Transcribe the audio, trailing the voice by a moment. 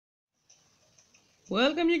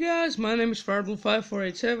Welcome you guys, my name is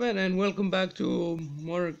Fireball5487 and welcome back to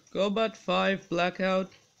more Combat 5 Blackout.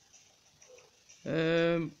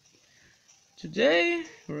 Um, Today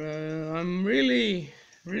I'm really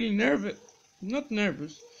nervous, not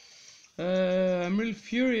nervous, I'm really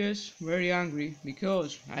furious, very angry,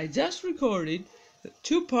 because I just recorded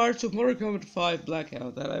 2 parts of Mortal Kombat 5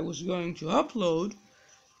 Blackout that I was going to upload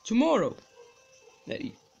tomorrow,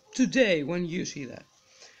 today when you see that.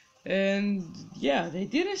 And yeah, they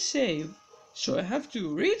didn't save, so I have to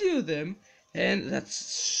redo them, and that's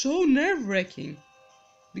so nerve-wracking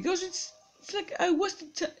because it's like I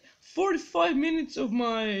wasted 45 minutes of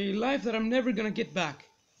my life that I'm never gonna get back.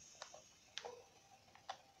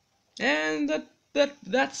 And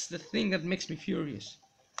that's the thing that makes me furious.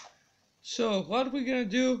 So what we're gonna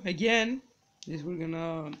do again is we're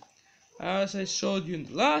gonna, as I showed you in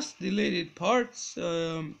the last deleted parts,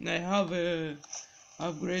 I have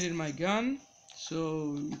upgraded my gun,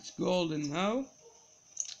 so it's golden now.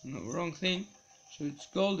 No, wrong thing. So it's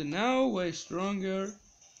golden now, way stronger.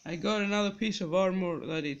 I got another piece of armor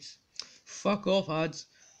that it's fuck off ads.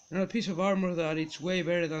 Another piece of armor that it's way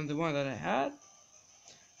better than the one that I had.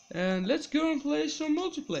 And let's go and play some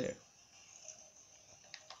multiplayer,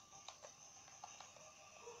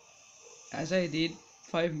 as I did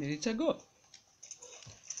 5 minutes ago.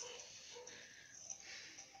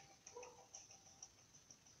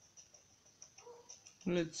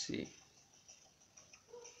 Let's see.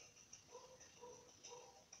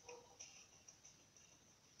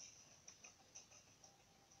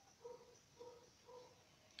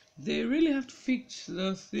 They really have to fix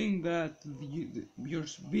the thing that your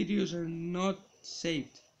videos are not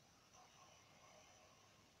saved.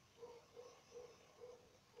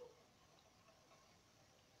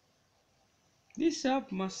 This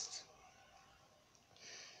app must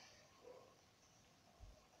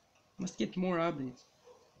get more updates.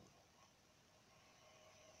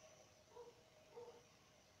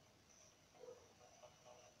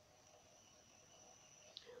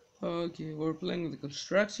 Okay, we're playing on the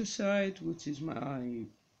construction site, which is my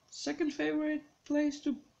second favorite place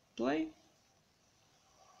to play.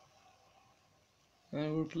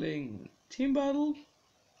 And we're playing team battle.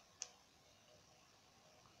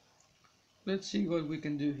 Let's see what we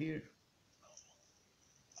can do here.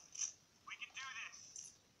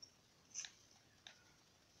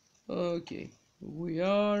 Okay, we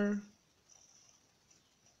are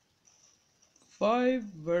 5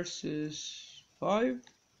 versus 5,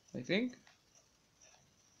 I think.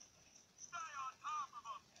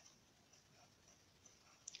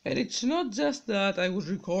 And it's not just that I was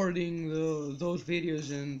recording those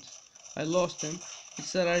videos and I lost them.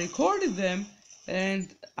 It's that I recorded them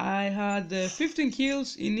and I had 15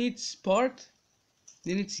 kills in each part,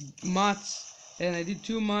 in each match, and I did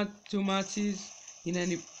two matches in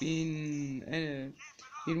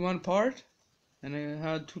one part, and I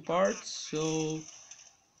had 2 parts, so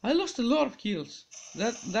I lost a lot of kills.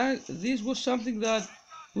 This was something that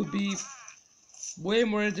would be way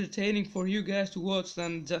more entertaining for you guys to watch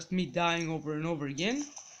than just me dying over and over again,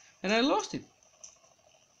 and I lost it.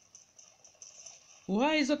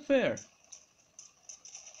 Why is that fair?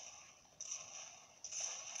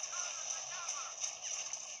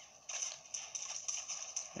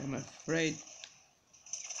 I'm afraid.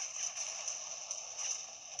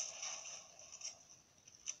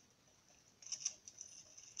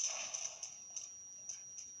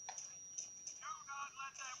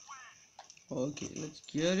 Okay, let's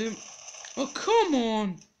get him. Oh, come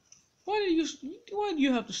on! Why do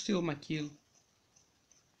you have to steal my kill?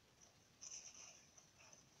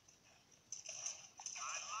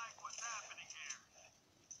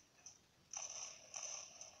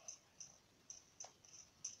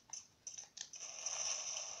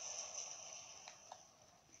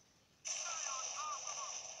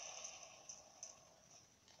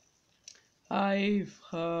 I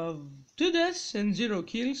have 2 deaths and 0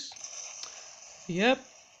 kills. Yep,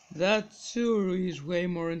 that sure is way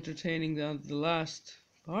more entertaining than the last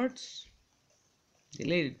parts.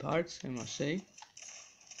 Deleted parts, I must say.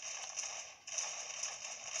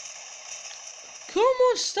 Come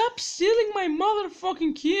on, stop stealing my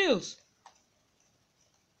motherfucking kills!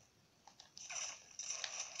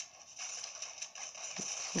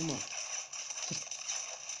 Come on. Just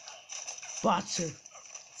butcher.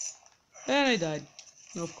 And I died,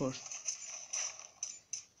 of course.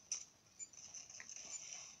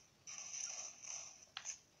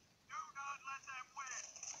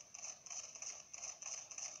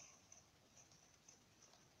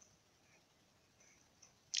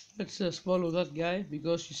 Let's just follow that guy,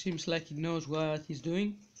 because he seems like he knows what he's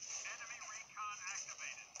doing.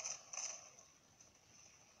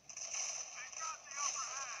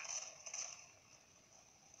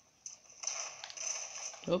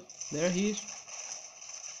 Oh, there he is.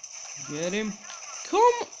 Get him.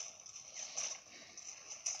 Come!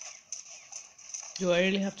 Do I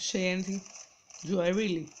really have to say anything? Do I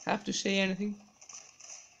really have to say anything?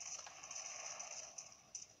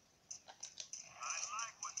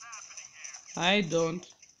 I don't.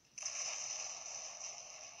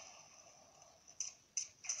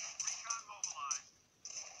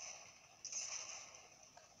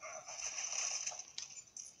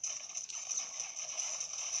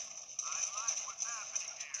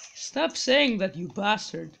 Stop saying that, you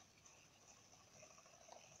bastard.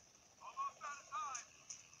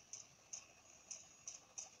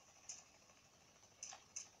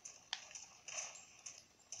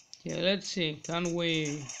 Yeah, let's see. Can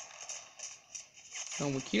we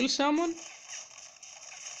kill someone?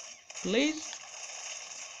 Please?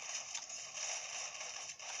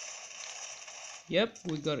 Yep,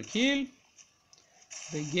 we got a kill.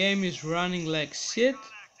 The game is running like shit.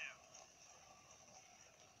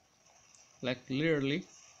 Like literally.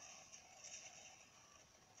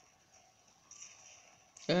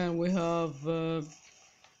 And we have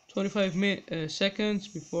 25 seconds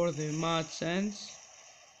before the match ends.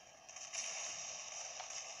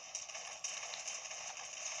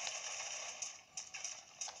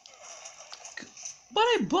 But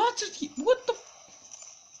I botched it. What the?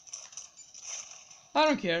 I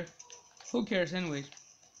don't care. Who cares anyways?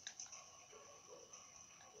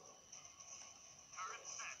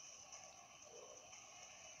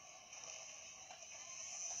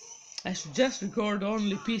 I should just record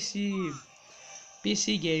only PC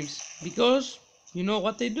games, because you know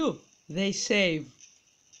what they do? They save.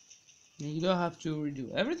 And you don't have to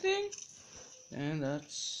redo everything, and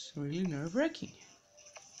that's really nerve-wracking.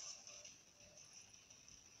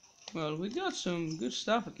 Well, we got some good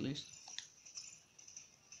stuff at least.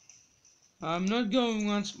 I'm not going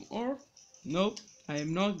once more. Nope, I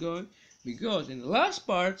am not going, because in the last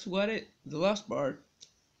part, what I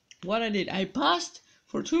did, I paused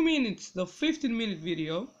for 2 minutes the 15-minute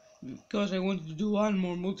video because I wanted to do one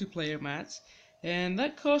more multiplayer match, and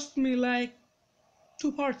that cost me like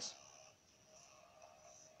 2 parts.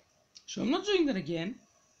 So I'm not doing that again.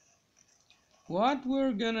 What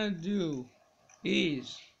we're gonna do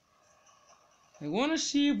is, I wanna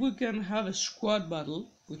see if we can have a squad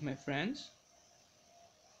battle with my friends.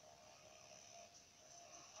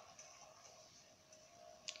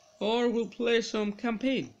 Or we'll play some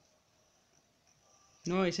campaign.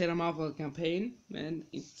 No, I said I'm off of campaign, and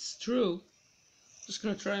it's true. Just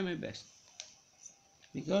gonna try my best.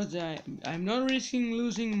 Because I'm not risking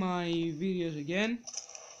losing my videos again.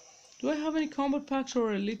 Do I have any combat packs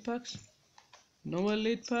or elite packs? No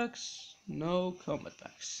elite packs, no combat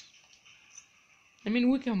packs. I mean,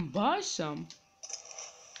 we can buy some.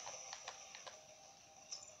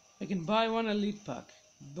 I can buy one elite pack,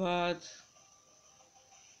 but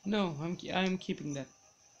no, I'm keeping that.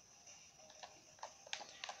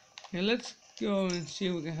 Okay, let's go and see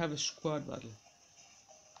if we can have a squad battle.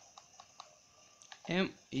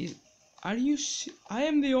 Are you? I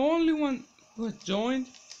am the only one who has joined.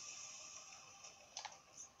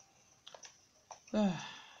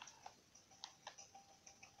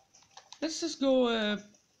 Let's just go. Let's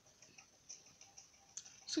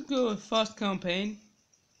go a fast campaign.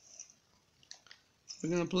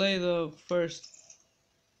 We're gonna play the first.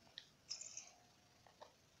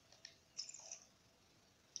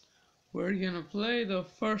 We're gonna play the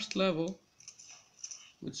first level,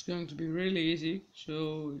 which is going to be really easy,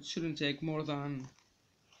 so it shouldn't take more than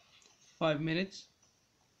 5 minutes.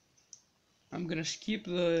 I'm gonna skip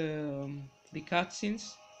the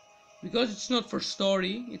cutscenes because it's not for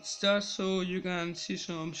story. It's just so you can see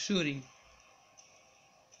some shooting.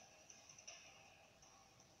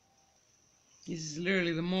 This is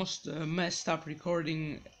literally the most messed up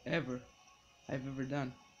recording I've ever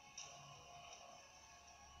done.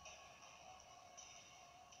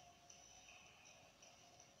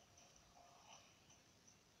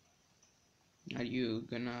 Are you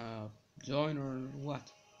gonna join or what?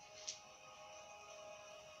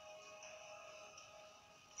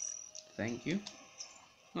 Thank you.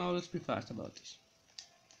 Now let's be fast about this.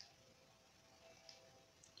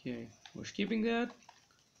 Okay, we're skipping that.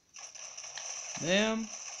 Bam,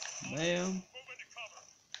 bam.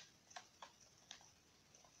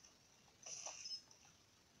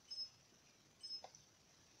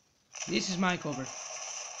 This is my cover.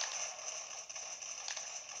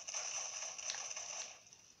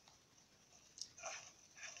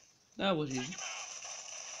 That was easy.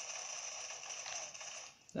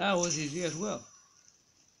 That was easy as well.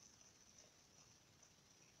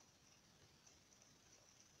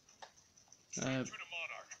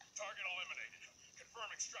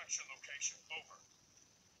 extraction location. Over.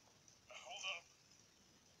 Hold up.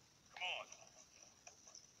 Come on.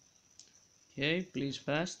 Okay, please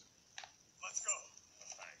fast. Let's go.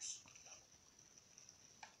 Thanks.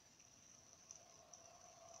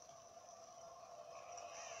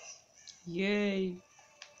 Yay.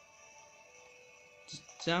 Just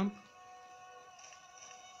jump.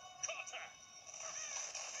 Contact.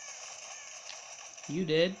 You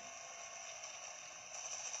did.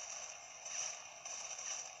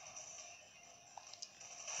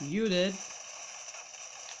 You did. Strike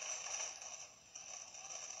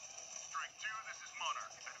 2, this is Monarch.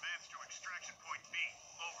 Advance to extraction point B.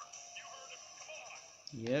 Over. You heard him. Come on.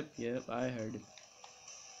 Yep, I heard it.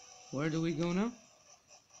 Where do we go now?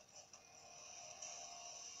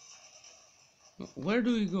 Where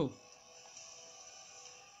do we go?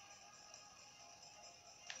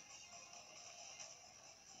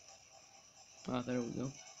 Ah, there we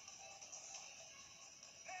go.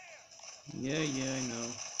 Yeah, I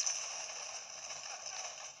know.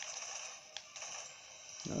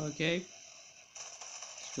 Okay.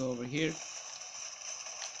 Let's go over here.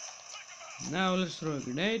 Now let's throw a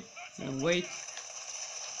grenade and wait.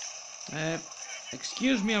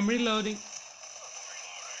 Excuse me, I'm reloading.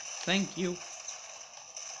 Thank you.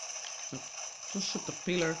 Don't shoot the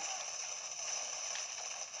pillar.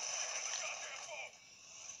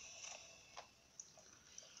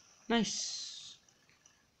 Nice.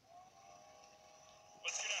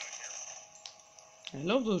 Let's get out of here. I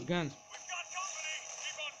love those guns. We've got company.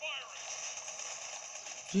 Keep on firing.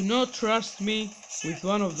 Do not trust me with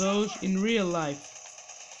one of those in real life.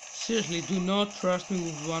 Seriously, do not trust me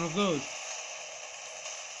with one of those.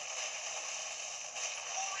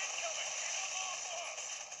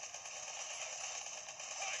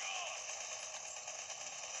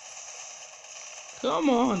 Come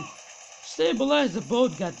on! Stabilize the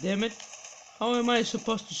boat, goddammit! How am I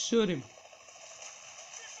supposed to shoot him?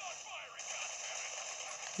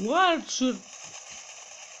 What should...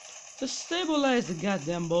 Just stabilize the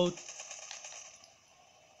goddamn boat.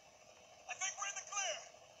 I think we're in the clear.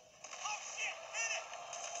 Oh shit, hit it!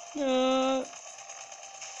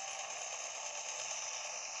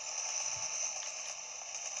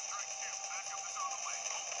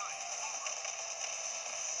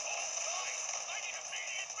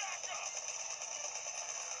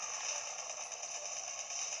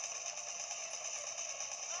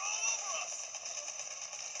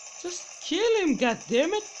 Just kill him,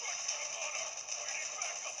 goddammit!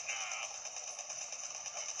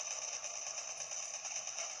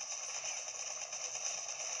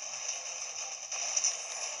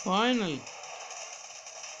 Finally.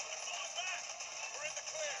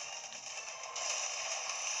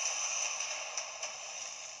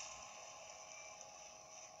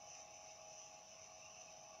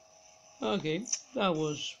 Okay, that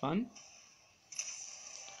was fun.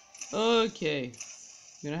 Okay,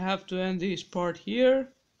 gonna have to end this part here.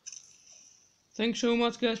 Thanks so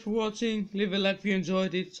much guys for watching. Leave a like if you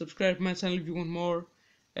enjoyed it, subscribe to my channel if you want more,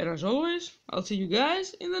 and as always, I'll see you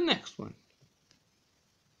guys in the next one.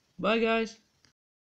 Bye guys.